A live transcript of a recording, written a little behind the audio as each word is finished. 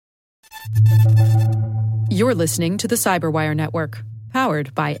You're listening to the Cyberwire Network,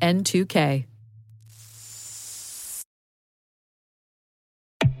 powered by N2K.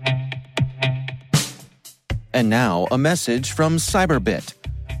 And now, a message from Cyberbit.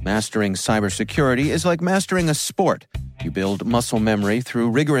 Mastering cybersecurity is like mastering a sport. You build muscle memory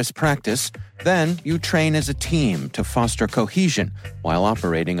through rigorous practice, then you train as a team to foster cohesion while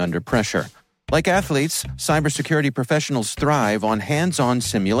operating under pressure. Like athletes, cybersecurity professionals thrive on hands-on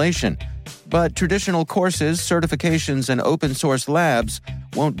simulation. But traditional courses, certifications, and open-source labs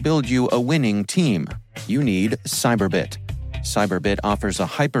won't build you a winning team. You need Cyberbit. Cyberbit offers a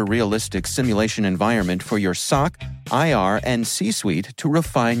hyper-realistic simulation environment for your SOC, IR, and C-suite to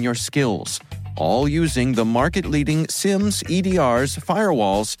refine your skills, all using the market-leading SIMs, EDRs,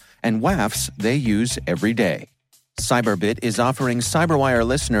 firewalls, and WAFs they use every day. Cyberbit is offering Cyberwire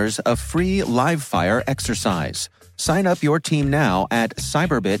listeners a free live-fire exercise. Sign up your team now at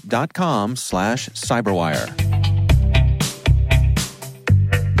cyberbit.com/cyberwire.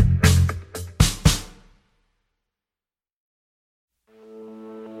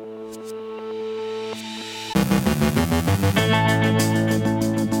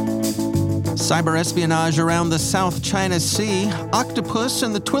 Cyberespionage around the South China Sea, Oktapus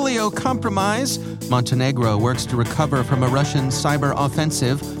and the Twilio compromise, Montenegro works to recover from a Russian cyber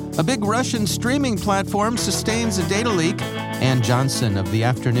offensive, a big Russian streaming platform sustains a data leak, Ann Johnson of the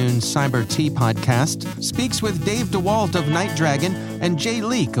Afternoon Cyber Tea podcast speaks with Dave DeWalt of Night Dragon and Jay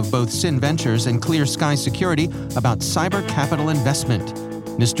Leak of both Sin Ventures and Clear Sky Security about cyber capital investment.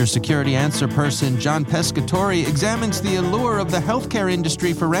 Mr. Security Answer Person John Pescatori examines the allure of the healthcare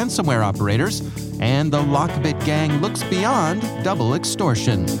industry for ransomware operators, and the LockBit gang looks beyond double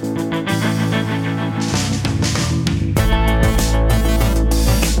extortion.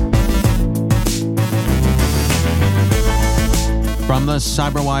 From the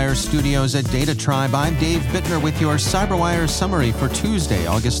Cyberwire studios at Data Tribe, I'm Dave Bittner with your Cyberwire summary for Tuesday,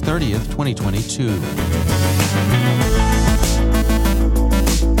 August 30th, 2022.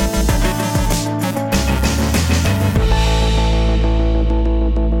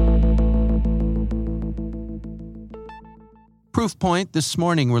 Proofpoint this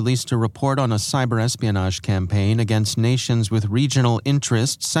morning released a report on a cyberespionage campaign against nations with regional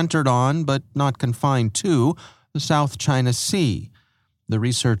interests centered on, but not confined to, the South China Sea. The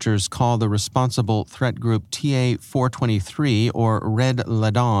researchers call the responsible threat group TA-423, or Red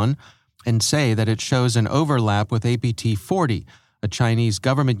Ladon, and say that it shows an overlap with APT-40, a Chinese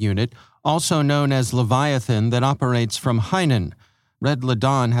government unit, also known as Leviathan, that operates from Hainan. Red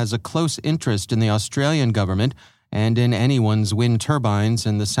Ladon has a close interest in the Australian government and in anyone's wind turbines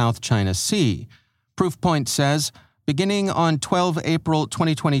in the South China Sea. Proofpoint says, beginning on 12 April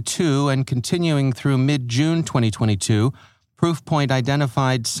 2022 and continuing through mid-June 2022, Proofpoint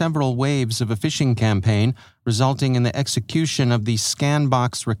identified several waves of a phishing campaign resulting in the execution of the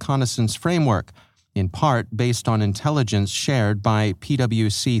Scanbox Reconnaissance Framework, in part based on intelligence shared by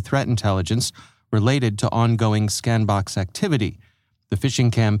PwC Threat Intelligence related to ongoing Scanbox activity. The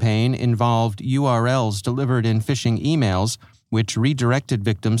phishing campaign involved URLs delivered in phishing emails, which redirected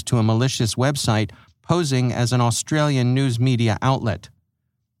victims to a malicious website posing as an Australian news media outlet.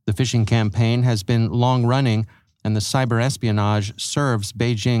 The phishing campaign has been long-running, and the cyberespionage serves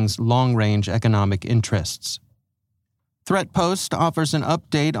Beijing's long-range economic interests. ThreatPost offers an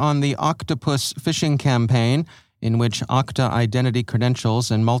update on the Oktapus phishing campaign, in which Okta identity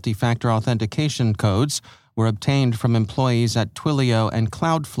credentials and multi-factor authentication codes were obtained from employees at Twilio and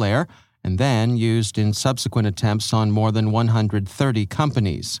Cloudflare and then used in subsequent attempts on more than 130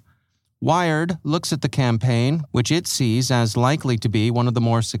 companies. Wired looks at the campaign, which it sees as likely to be one of the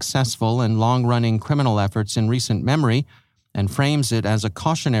more successful and long-running criminal efforts in recent memory, and frames it as a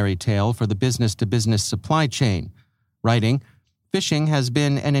cautionary tale for the business-to-business supply chain, writing, "Phishing has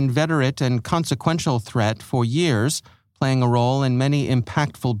been an inveterate and consequential threat for years, playing a role in many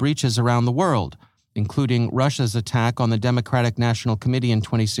impactful breaches around the world, including Russia's attack on the Democratic National Committee in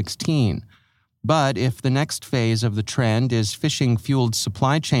 2016. But if the next phase of the trend is phishing-fueled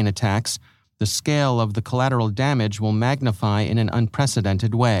supply chain attacks, the scale of the collateral damage will magnify in an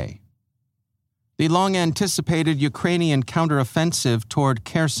unprecedented way." The long-anticipated Ukrainian counteroffensive toward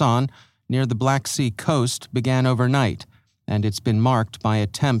Kherson near the Black Sea coast began overnight, and it's been marked by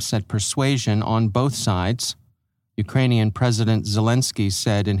attempts at persuasion on both sides. Ukrainian President Zelensky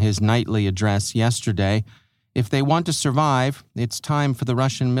said in his nightly address yesterday, "If they want to survive, it's time for the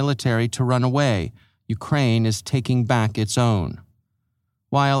Russian military to run away. Ukraine is taking back its own."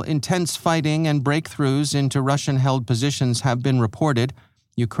 While intense fighting and breakthroughs into Russian-held positions have been reported,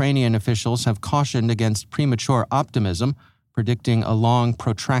 Ukrainian officials have cautioned against premature optimism, predicting a long,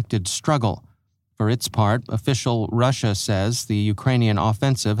 protracted struggle. For its part, official Russia says the Ukrainian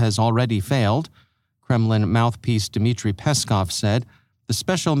offensive has already failed. Kremlin mouthpiece Dmitry Peskov said, "The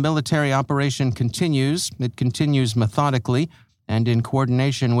special military operation continues. It continues methodically and in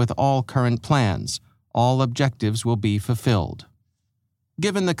coordination with all current plans. All objectives will be fulfilled."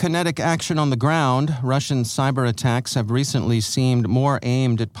 Given the kinetic action on the ground, Russian cyber attacks have recently seemed more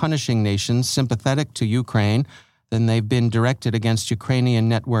aimed at punishing nations sympathetic to Ukraine than they've been directed against Ukrainian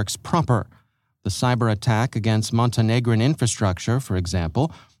networks proper. The cyber attack against Montenegrin infrastructure, for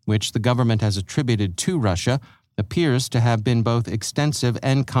example, which the government has attributed to Russia, appears to have been both extensive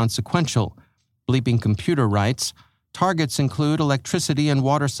and consequential. Bleeping Computer writes, targets include electricity and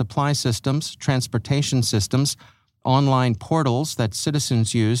water supply systems, transportation systems, online portals that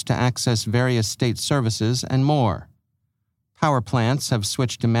citizens use to access various state services, and more. Power plants have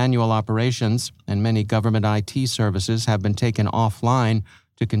switched to manual operations, and many government IT services have been taken offline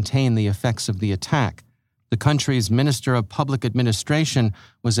to contain the effects of the attack. The country's Minister of Public Administration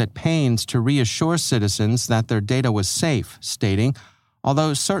was at pains to reassure citizens that their data was safe, stating,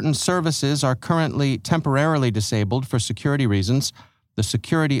 "Although certain services are currently temporarily disabled for security reasons, the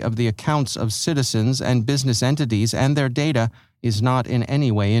security of the accounts of citizens and business entities and their data is not in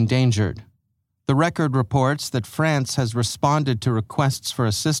any way endangered." The record reports that France has responded to requests for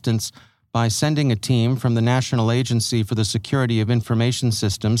assistance by sending a team from the National Agency for the Security of Information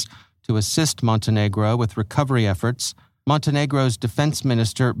Systems to assist Montenegro with recovery efforts. Montenegro's defense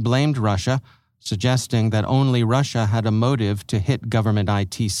minister blamed Russia, suggesting that only Russia had a motive to hit government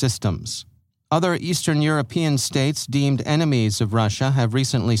IT systems. Other Eastern European states deemed enemies of Russia have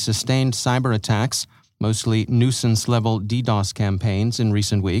recently sustained cyber attacks, mostly nuisance-level DDoS campaigns in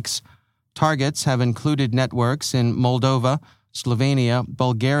recent weeks. Targets have included networks in Moldova, Slovenia,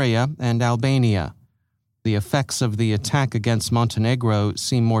 Bulgaria, and Albania. The effects of the attack against Montenegro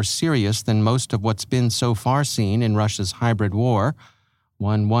seem more serious than most of what's been so far seen in Russia's hybrid war.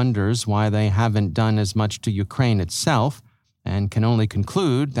 One wonders why they haven't done as much to Ukraine itself, and can only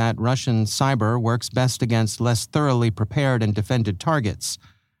conclude that Russian cyber works best against less thoroughly prepared and defended targets.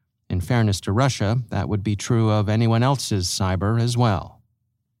 In fairness to Russia, that would be true of anyone else's cyber as well.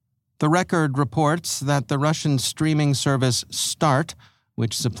 The record reports that the Russian streaming service Start,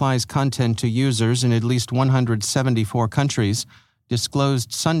 which supplies content to users in at least 174 countries,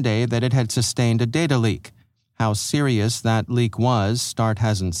 disclosed Sunday that it had sustained a data leak. How serious that leak was, Start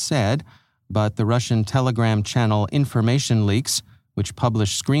hasn't said, but the Russian Telegram channel Information Leaks, which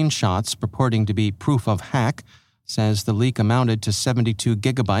published screenshots purporting to be proof of hack, says the leak amounted to 72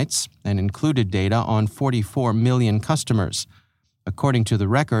 gigabytes and included data on 44 million customers. According to the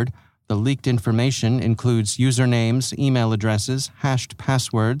record, the leaked information includes usernames, email addresses, hashed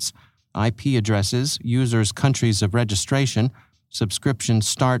passwords, IP addresses, users' countries of registration, subscription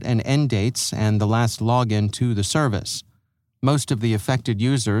start and end dates, and the last login to the service. Most of the affected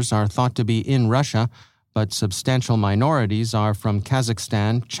users are thought to be in Russia, but substantial minorities are from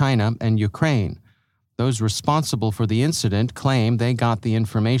Kazakhstan, China, and Ukraine. Those responsible for the incident claim they got the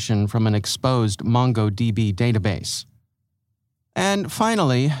information from an exposed MongoDB database. And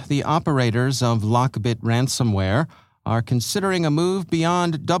finally, the operators of LockBit ransomware are considering a move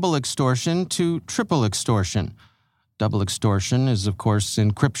beyond double extortion to triple extortion. Double extortion is, of course,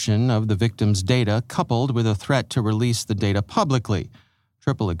 encryption of the victim's data coupled with a threat to release the data publicly.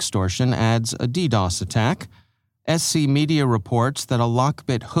 Triple extortion adds a DDoS attack. SC Media reports that a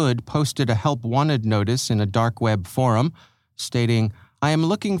LockBit hood posted a help wanted notice in a dark web forum, stating, "I am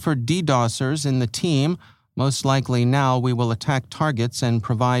looking for DDoSers in the team. Most likely now we will attack targets and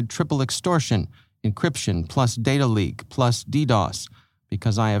provide triple extortion, encryption plus data leak plus DDoS,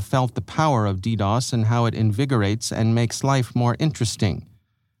 because I have felt the power of DDoS and how it invigorates and makes life more interesting."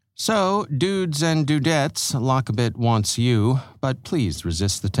 So, dudes and dudettes, LockBit wants you, but please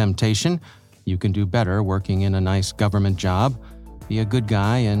resist the temptation. You can do better working in a nice government job. Be a good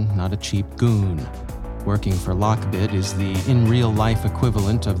guy and not a cheap goon. Working for LockBit is the in-real-life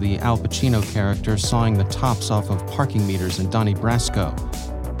equivalent of the Al Pacino character sawing the tops off of parking meters in Donnie Brasco.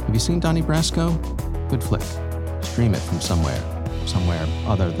 Have you seen Donnie Brasco? Good flick. Stream it from somewhere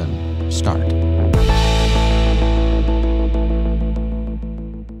other than Start.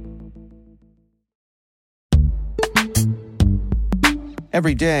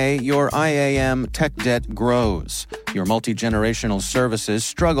 Every day, your IAM tech debt grows. Your multi-generational services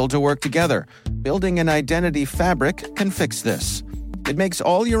struggle to work together. Building an identity fabric can fix this. It makes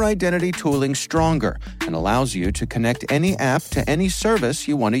all your identity tooling stronger and allows you to connect any app to any service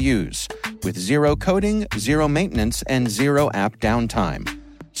you want to use, with zero coding, zero maintenance, and zero app downtime.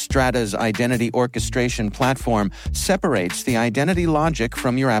 Strata's identity orchestration platform separates the identity logic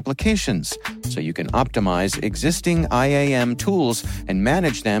from your applications, so you can optimize existing IAM tools and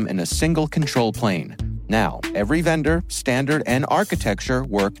manage them in a single control plane. Now, every vendor, standard, and architecture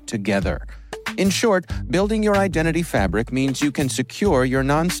work together. In short, building your identity fabric means you can secure your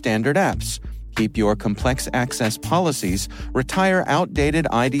non-standard apps, keep your complex access policies, retire outdated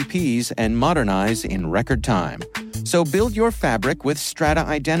IDPs, and modernize in record time. So build your fabric with Strata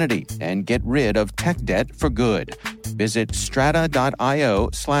Identity and get rid of tech debt for good. Visit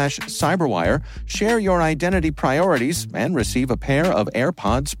strata.io/cyberwire, share your identity priorities, and receive a pair of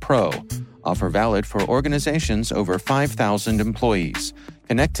AirPods Pro. Offer valid for organizations over 5,000 employees.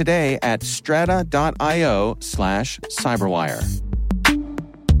 Connect today at strata.io/cyberwire.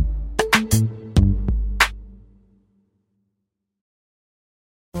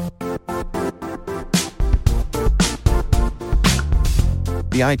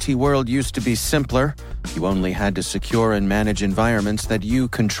 The IT world used to be simpler. You only had to secure and manage environments that you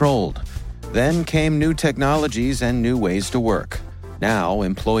controlled. Then came new technologies and new ways to work. Now,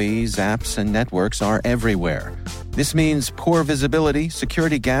 employees, apps, and networks are everywhere. This means poor visibility,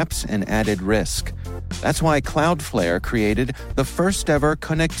 security gaps, and added risk. That's why Cloudflare created the first-ever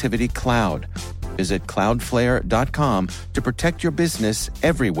connectivity cloud. Visit cloudflare.com to protect your business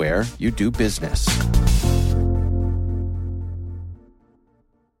everywhere you do business.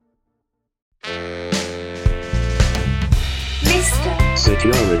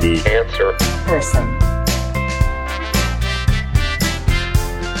 Security answer person.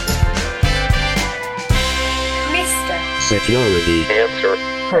 Mr. Security answer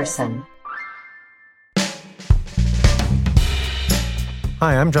person.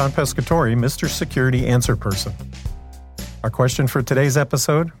 Hi, I'm John Pescatori, Mr. Security Answer Person. Our question for today's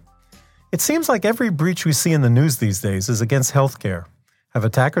episode? It seems like every breach we see in the news these days is against healthcare. Have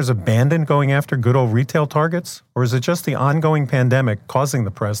attackers abandoned going after good old retail targets? Or is it just the ongoing pandemic causing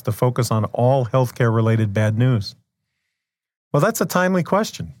the press to focus on all healthcare-related bad news? Well, that's a timely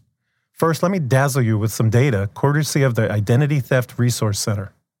question. First, let me dazzle you with some data courtesy of the Identity Theft Resource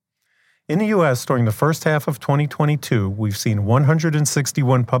Center. In the U.S., during the first half of 2022, we've seen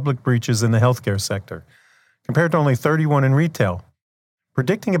 161 public breaches in the healthcare sector, compared to only 31 in retail,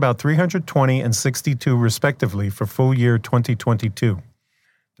 predicting about 320 and 62 respectively for full year 2022.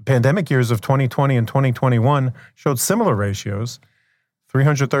 The pandemic years of 2020 and 2021 showed similar ratios,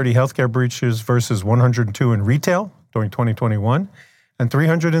 330 healthcare breaches versus 102 in retail during 2021, and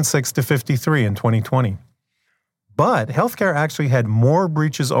 306 to 53 in 2020. But healthcare actually had more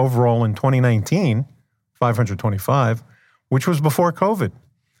breaches overall in 2019, 525, which was before COVID.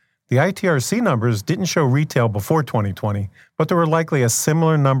 The ITRC numbers didn't show retail before 2020, but there were likely a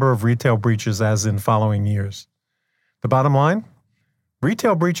similar number of retail breaches as in following years. The bottom line?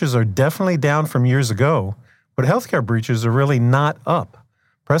 Retail breaches are definitely down from years ago, but healthcare breaches are really not up.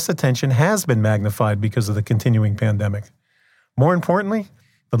 Press attention has been magnified because of the continuing pandemic. More importantly,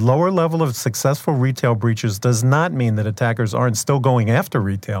 the lower level of successful retail breaches does not mean that attackers aren't still going after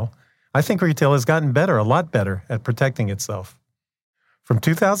retail. I think retail has gotten better, a lot better, at protecting itself. From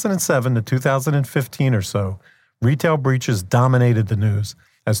 2007 to 2015 or so, retail breaches dominated the news,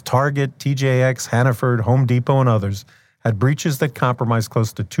 as Target, TJX, Hannaford, Home Depot, and others had breaches that compromised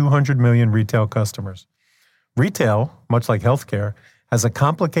close to 200 million retail customers. Retail, much like healthcare, has a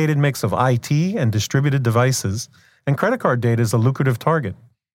complicated mix of IT and distributed devices, and credit card data is a lucrative target.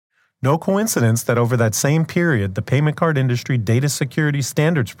 No coincidence that over that same period, the payment card industry Data Security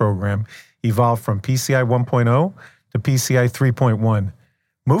Standards Program evolved from PCI 1.0 to PCI 3.1,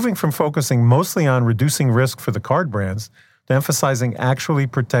 moving from focusing mostly on reducing risk for the card brands to emphasizing actually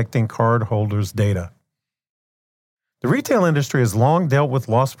protecting cardholders' data. The retail industry has long dealt with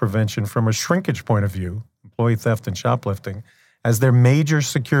loss prevention from a shrinkage point of view, employee theft and shoplifting, as their major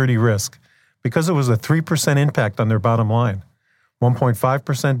security risk because it was a 3% impact on their bottom line,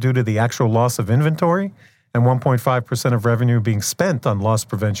 1.5% due to the actual loss of inventory, and 1.5% of revenue being spent on loss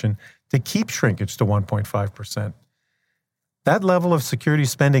prevention to keep shrinkage to 1.5%. That level of security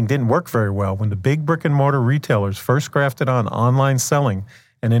spending didn't work very well when the big brick-and-mortar retailers first grafted on online selling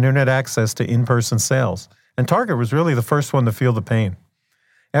and internet access to in-person sales, and Target was really the first one to feel the pain.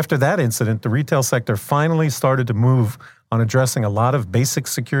 After that incident, the retail sector finally started to move on addressing a lot of basic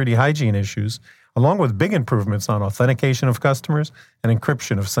security hygiene issues, along with big improvements on authentication of customers and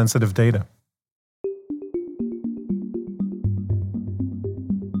encryption of sensitive data.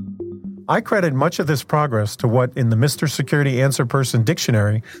 I credit much of this progress to what in the Mr. Security Answer Person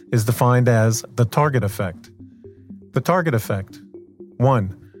dictionary is defined as the target effect. The target effect.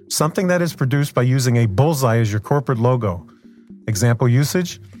 1. Something that is produced by using a bullseye as your corporate logo. Example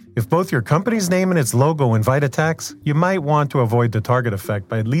usage: if both your company's name and its logo invite attacks, you might want to avoid the target effect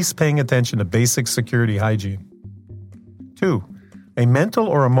by at least paying attention to basic security hygiene. 2. A mental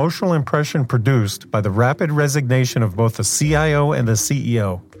or emotional impression produced by the rapid resignation of both the CIO and the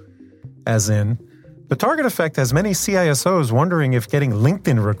CEO. As in, the target effect has many CISOs wondering if getting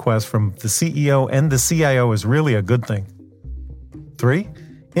LinkedIn requests from the CEO and the CIO is really a good thing. 3.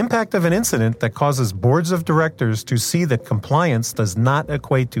 Impact of an incident that causes boards of directors to see that compliance does not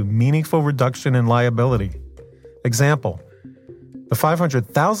equate to meaningful reduction in liability. Example: the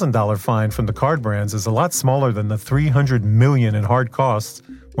 $500,000 fine from the card brands is a lot smaller than the $300 million in hard costs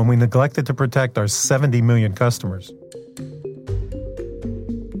when we neglected to protect our 70 million customers.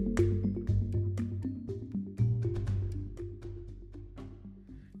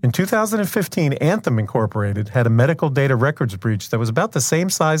 In 2015, Anthem Incorporated had a medical data records breach that was about the same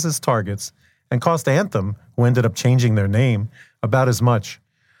size as Target's and cost Anthem, who ended up changing their name, about as much.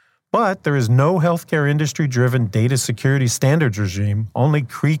 But there is no healthcare industry-driven data security standards regime, only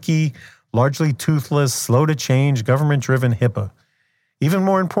creaky, largely toothless, slow-to-change, government-driven HIPAA. Even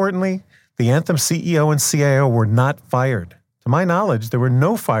more importantly, the Anthem CEO and CIO were not fired. To my knowledge, there were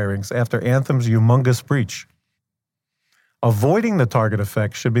no firings after Anthem's humongous breach. Avoiding the target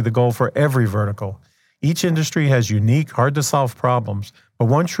effect should be the goal for every vertical. Each industry has unique, hard-to-solve problems, but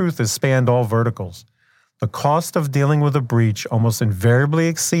one truth is spanned all verticals. The cost of dealing with a breach almost invariably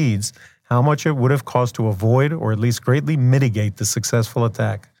exceeds how much it would have cost to avoid or at least greatly mitigate the successful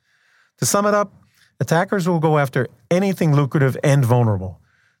attack. To sum it up, attackers will go after anything lucrative and vulnerable.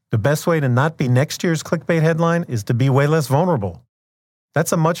 The best way to not be next year's clickbait headline is to be way less vulnerable.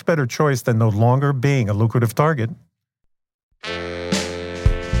 That's a much better choice than no longer being a lucrative target.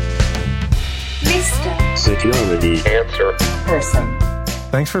 Mr. Security Answer Person.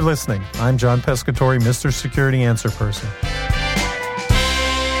 Thanks for listening. I'm John Pescatori, Mr. Security Answer Person.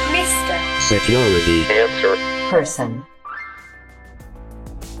 Mr. Security Answer Person.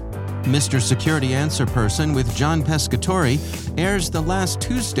 Mr. Security Answer Person with John Pescatori airs the last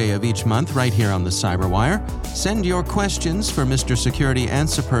Tuesday of each month right here on the Cyberwire. Send your questions for Mr. Security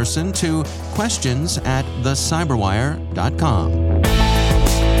Answer Person to questions@thecyberwire.com.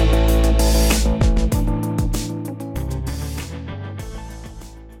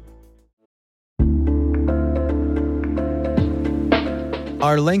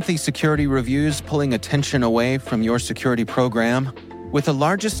 Are lengthy security reviews pulling attention away from your security program? With the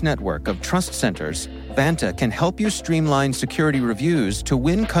largest network of trust centers, Vanta can help you streamline security reviews to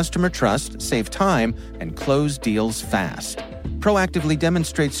win customer trust, save time, and close deals fast. Proactively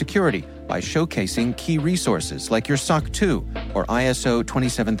demonstrate security by showcasing key resources like your SOC 2 or ISO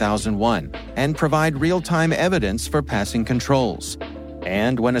 27001 and provide real-time evidence for passing controls.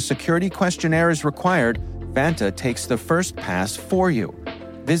 And when a security questionnaire is required, Vanta takes the first pass for you.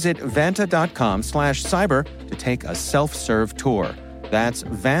 Visit vanta.com/cyber to take a self-serve tour. That's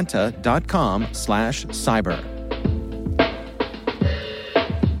vanta.com/cyber.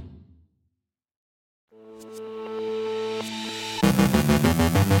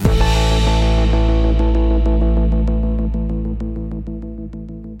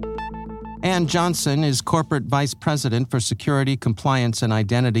 Ann Johnson is Corporate Vice President for Security, Compliance, and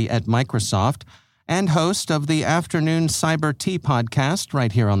Identity at Microsoft and host of the Afternoon Cyber Tea podcast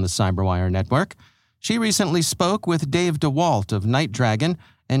right here on the Cyberwire Network. She recently spoke with Dave DeWalt of Night Dragon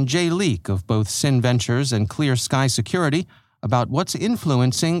and Jay Leak of both Sin Ventures and Clear Sky Security about what's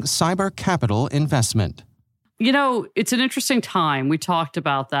influencing cyber capital investment. You know, it's an interesting time. We talked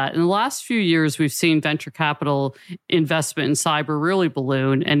about that. In the last few years, we've seen venture capital investment in cyber really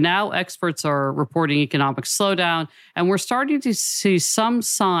balloon, and now experts are reporting economic slowdown, and we're starting to see some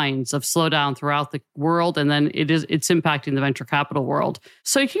signs of slowdown throughout the world, and then it's impacting the venture capital world.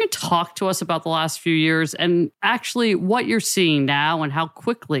 So can you talk to us about the last few years and actually what you're seeing now and how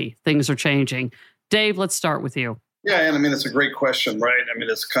quickly things are changing? Dave, let's start with you. Yeah, and I mean, it's a great question, right? I mean,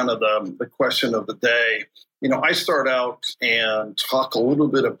 it's kind of the question of the day. You know, I start out and talk a little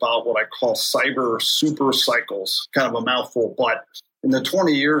bit about what I call cyber super cycles, kind of a mouthful. But in the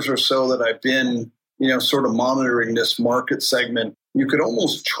 20 years or so that I've been, sort of monitoring this market segment, you could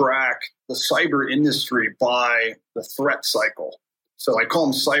almost track the cyber industry by the threat cycle. So I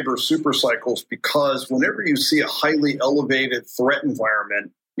call them cyber super cycles because whenever you see a highly elevated threat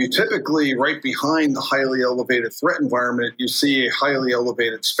environment, you typically, right behind the highly elevated threat environment, you see a highly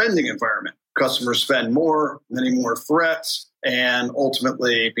elevated spending environment. Customers spend more, many more threats, and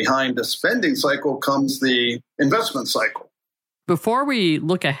ultimately behind the spending cycle comes the investment cycle. Before we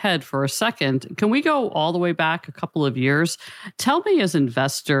look ahead for a second, can we go all the way back a couple of years? Tell me as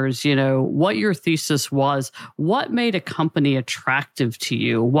investors, what your thesis was. What made a company attractive to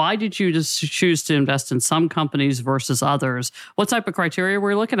you? Why did you just choose to invest in some companies versus others? What type of criteria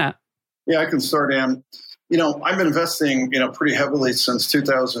were you looking at? Yeah, I can start, Ann. I've been investing, pretty heavily since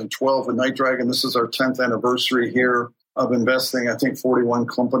 2012 in Night Dragon. This is our 10th anniversary here of investing. I think 41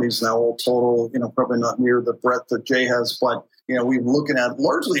 companies now all total, probably not near the breadth that Jay has, but we're looking at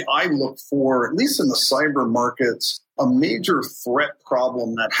largely, I look for, at least in the cyber markets, a major threat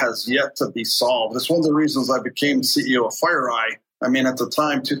problem that has yet to be solved. It's one of the reasons I became CEO of FireEye. I mean, at the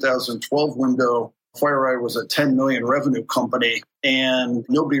time, 2012 window, FireEye was a 10 million revenue company, and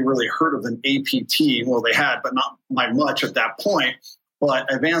nobody really heard of an APT. Well, they had, but not by much at that point. But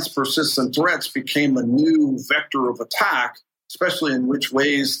advanced persistent threats became a new vector of attack, especially in which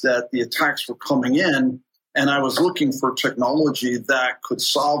ways that the attacks were coming in. And I was looking for technology that could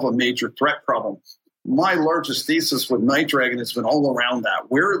solve a major threat problem. My largest thesis with Night Dragon has been all around that.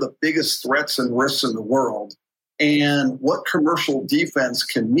 Where are the biggest threats and risks in the world? And what commercial defense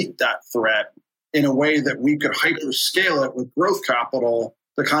can meet that threat in a way that we could hyperscale it with growth capital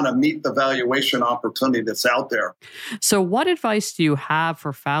to kind of meet the valuation opportunity that's out there. So what advice do you have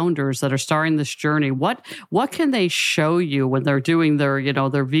for founders that are starting this journey? What can they show you when they're doing their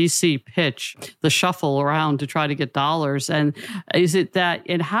VC pitch, the shuffle around to try to get dollars? And is it that,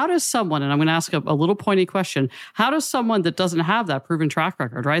 and how does someone, and I'm going to ask a little pointy question, how does someone that doesn't have that proven track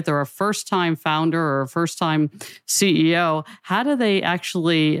record, right? They're a first-time founder or a first-time CEO. How do they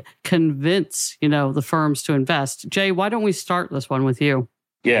actually convince, the firms to invest? Jay, why don't we start this one with you?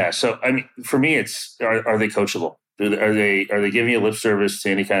 Yeah. So, for me, it's, are they coachable? Are they giving you lip service to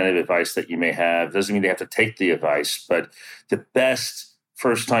any kind of advice that you may have? Doesn't mean they have to take the advice, but the best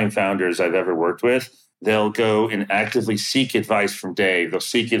first-time founders I've ever worked with, they'll go and actively seek advice from Dave. They'll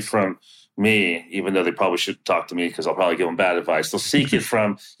seek it from me, even though they probably should talk to me because I'll probably give them bad advice. They'll seek it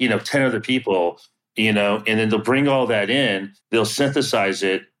from, 10 other people, and then they'll bring all that in. They'll synthesize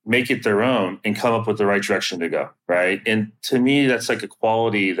it, make it their own, and come up with the right direction to go, right? And to me, that's like a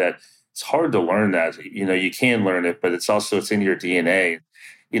quality that it's hard to learn that. You can learn it, but it's in your DNA,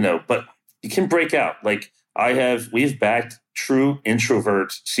 but you can break out. Like we've backed true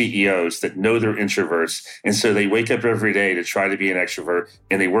introvert CEOs that know they're introverts. And so they wake up every day to try to be an extrovert,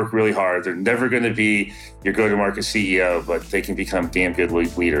 and they work really hard. They're never going to be your go-to-market CEO, but they can become damn good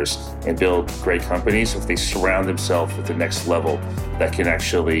leaders and build great companies if they surround themselves with the next level that can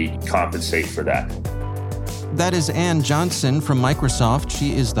actually compensate for that. That is Ann Johnson from Microsoft.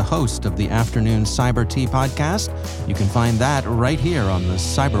 She is the host of the Afternoon Cyber Tea podcast. You can find that right here on the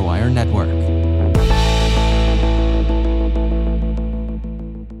Cyberwire Network.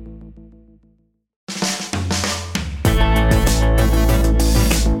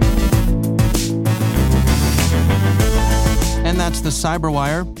 That's the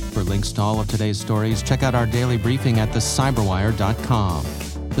Cyberwire. For links to all of today's stories, check out our daily briefing at thecyberwire.com.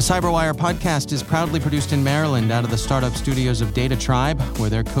 The Cyberwire podcast is proudly produced in Maryland out of the startup studios of Data Tribe, where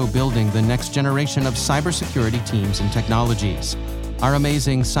they're co-building the next generation of cybersecurity teams and technologies. Our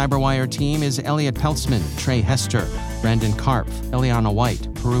amazing Cyberwire team is Elliot Peltzman, Trey Hester, Brandon Karpf, Eliana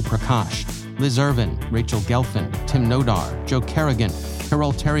White, Puru Prakash, Liz Irvin, Rachel Gelfin, Tim Nodar, Joe Kerrigan,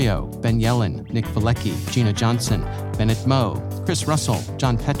 Carol Terrio, Ben Yellen, Nick Valecki, Gina Johnson, Bennett Moe, Chris Russell,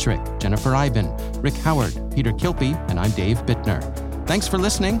 John Petrick, Jennifer Iben, Rick Howard, Peter Kilpie, and I'm Dave Bittner. Thanks for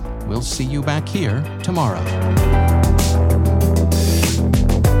listening. We'll see you back here tomorrow.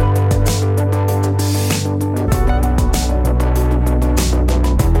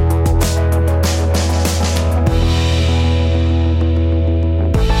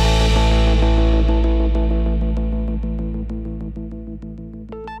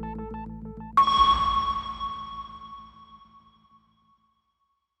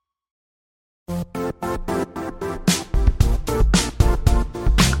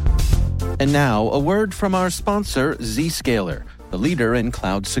 And now, a word from our sponsor, Zscaler, the leader in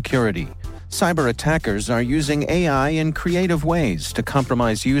cloud security. Cyber attackers are using AI in creative ways to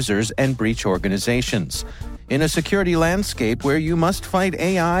compromise users and breach organizations. In a security landscape where you must fight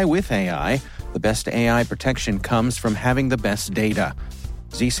AI with AI, the best AI protection comes from having the best data.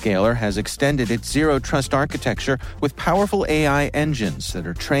 Zscaler has extended its zero trust architecture with powerful AI engines that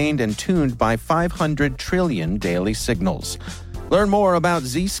are trained and tuned by 500 trillion daily signals. Learn more about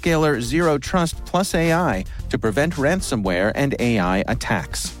Zscaler Zero Trust Plus AI to prevent ransomware and AI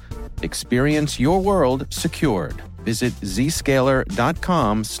attacks. Experience your world secured. Visit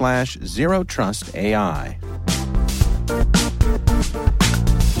zscaler.com/zerotrustai.